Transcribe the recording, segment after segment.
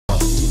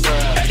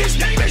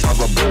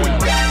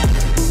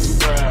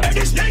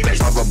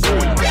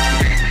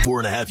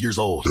4.5 years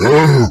old.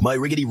 My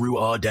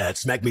riggedy-roo-ah dad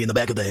smacked me in the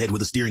back of the head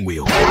with a steering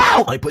wheel.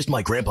 I pushed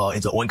my grandpa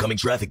into oncoming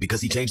traffic because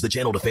he changed the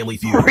channel to Family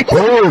Feud.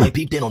 I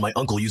peeped in on my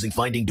uncle using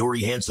Finding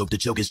Dory hand soap to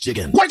choke his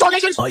chicken.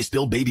 I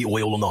spilled baby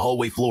oil on the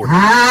hallway floor.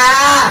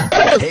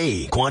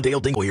 Hey,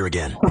 Quandale Dingle here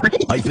again.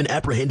 I've been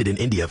apprehended in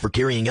India for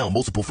carrying out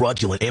multiple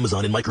fraudulent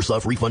Amazon and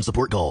Microsoft refund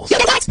support calls.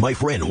 My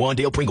friend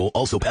Wandale Pringle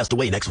also passed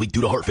away next week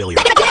due to heart failure.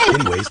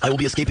 Anyways, I will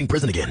be escaping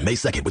prison again May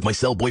 2nd with my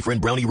cell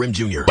boyfriend Brownie Rim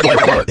Jr.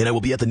 And I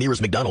will be at the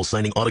nearest McDonald's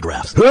signing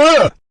autographs.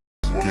 Can't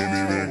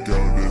even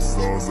count the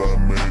songs I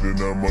made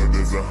in a month,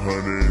 there's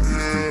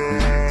 160.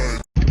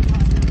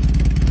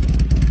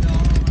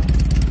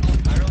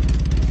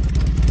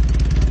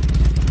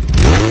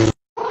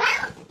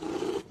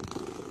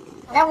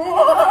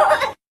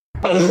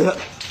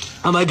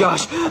 Oh my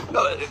gosh.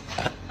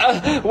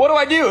 What do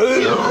I do?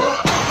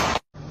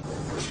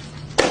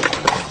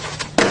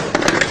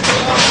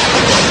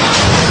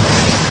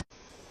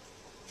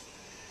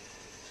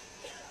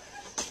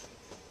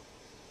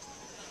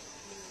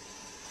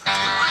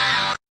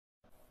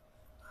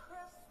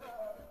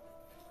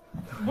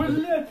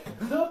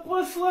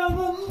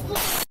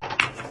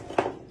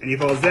 And he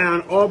falls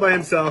down all by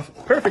himself,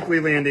 perfectly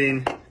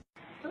landing.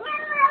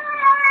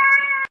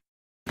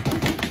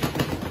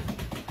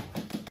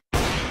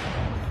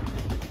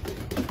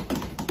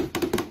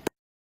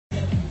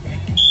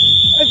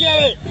 Let's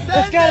get it!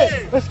 Let's get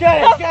it! Let's get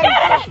it! Let's get it!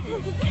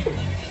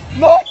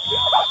 No!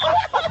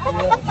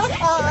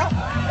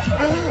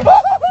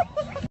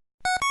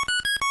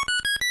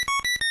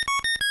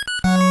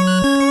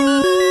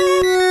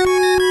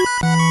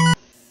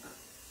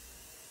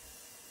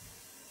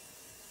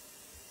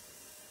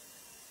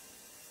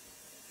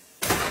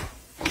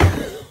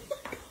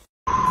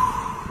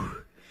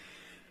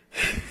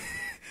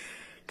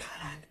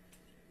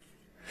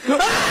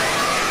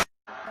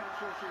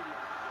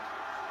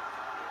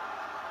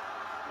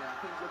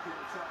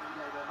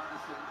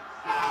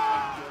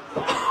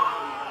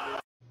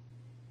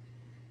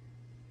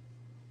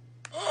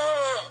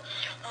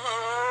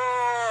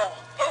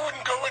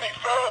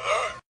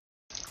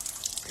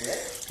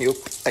 Yep,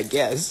 I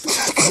guess.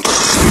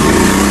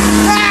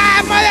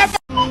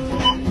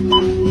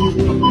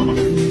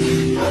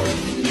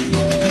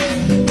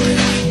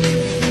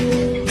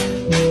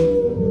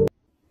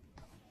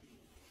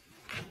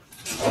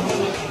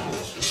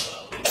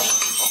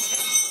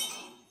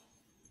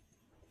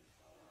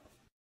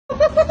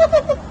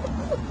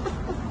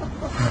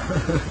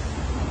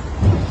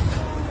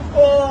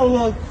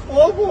 Oh,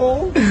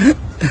 awful!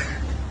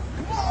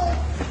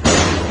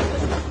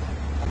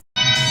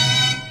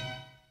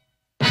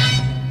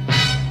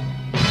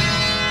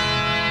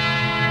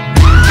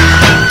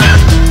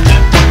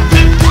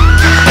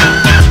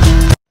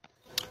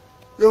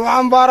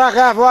 جمعة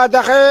مباركة يا فؤاد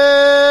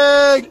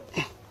أخي.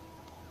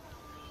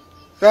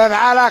 كيف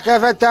حالك؟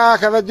 كيف أنت؟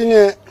 كيف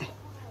الدنيا؟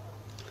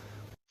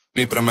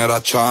 Mi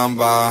primera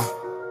chamba,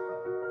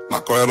 me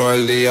acuerdo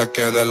el día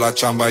que de la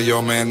chamba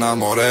yo me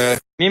enamoré.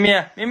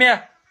 Mimia!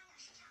 Mimia!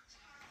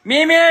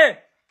 Mimi!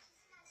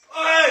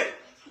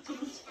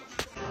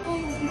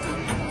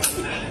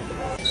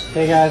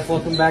 Hey guys,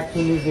 welcome back to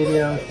a new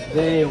video.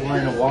 Today we're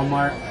in a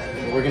Walmart.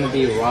 We're gonna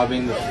be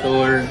robbing the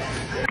store.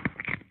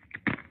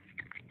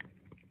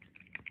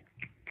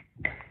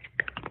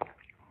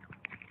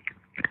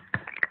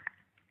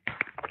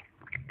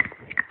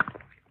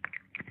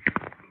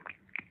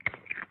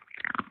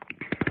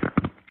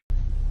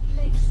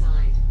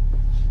 Lakeside.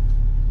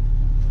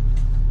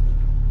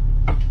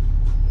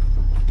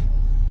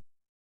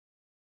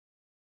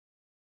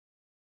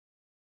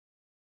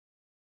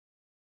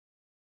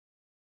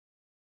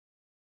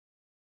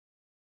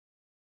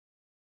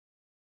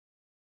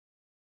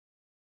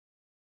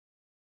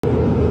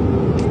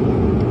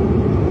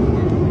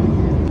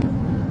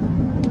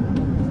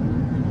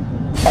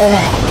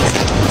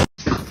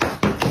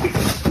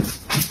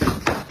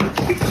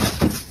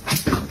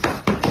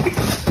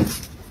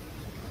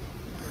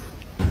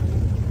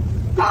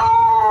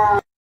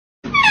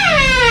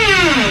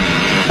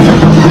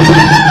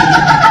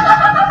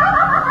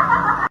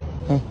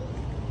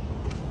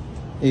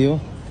 ايوه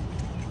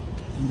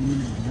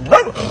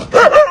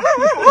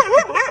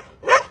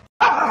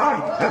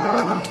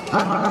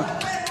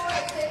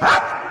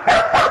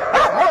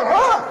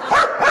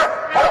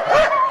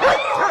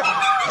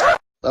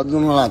Tú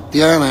no las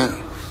tienes.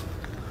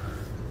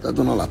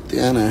 Tú no las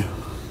tienes.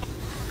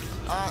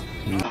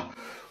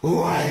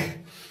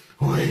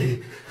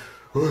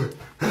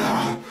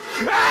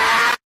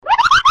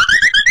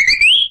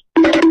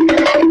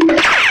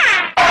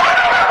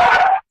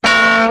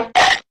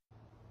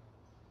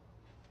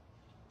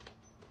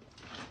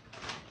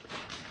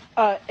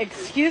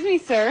 Excuse me,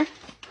 sir.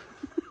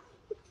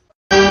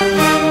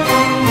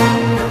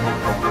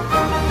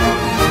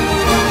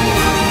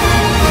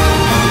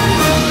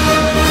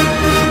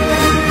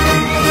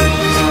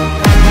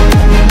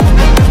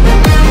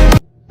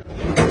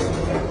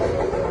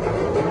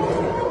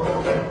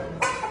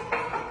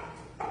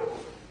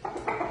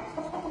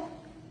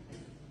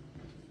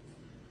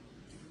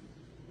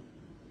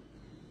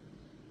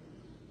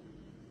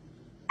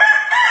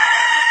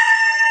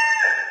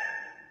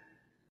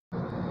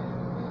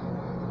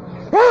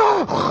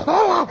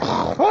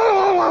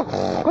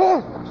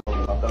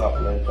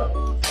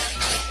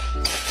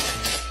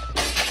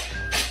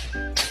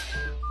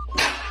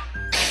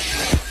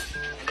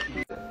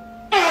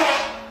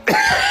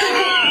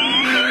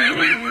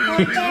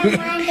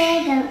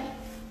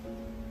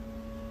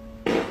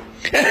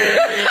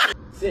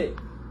 Sit.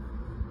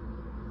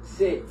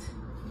 Sit.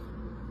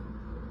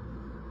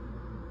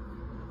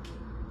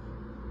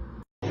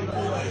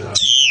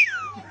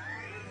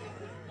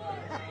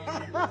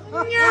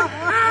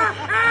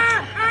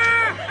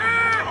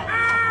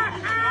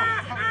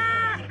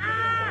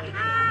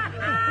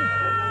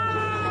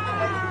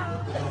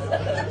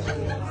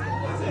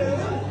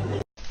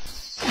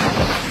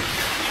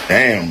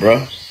 Damn,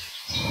 bro.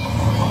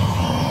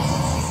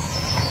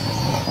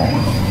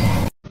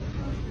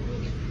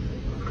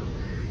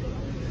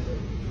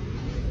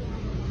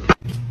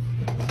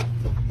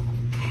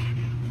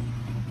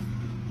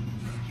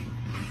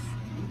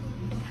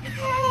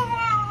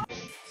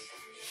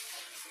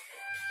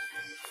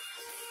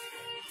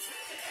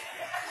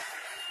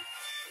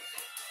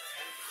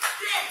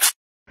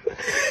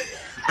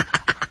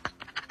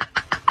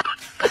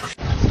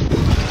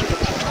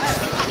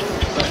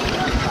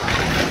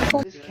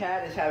 This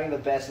cat is having the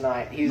best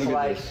night. He's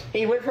like,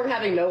 he went from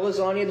having no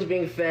lasagna to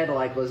being fed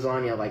like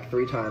lasagna like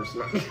 3 times.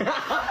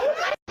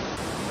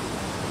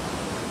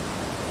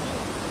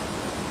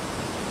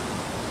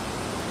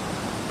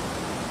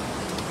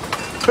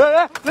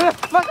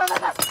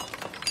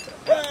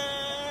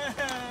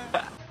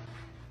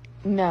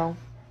 No.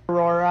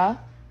 Aurora?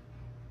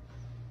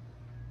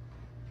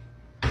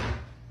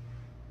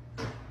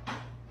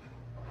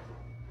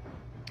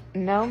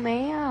 No,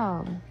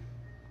 ma'am.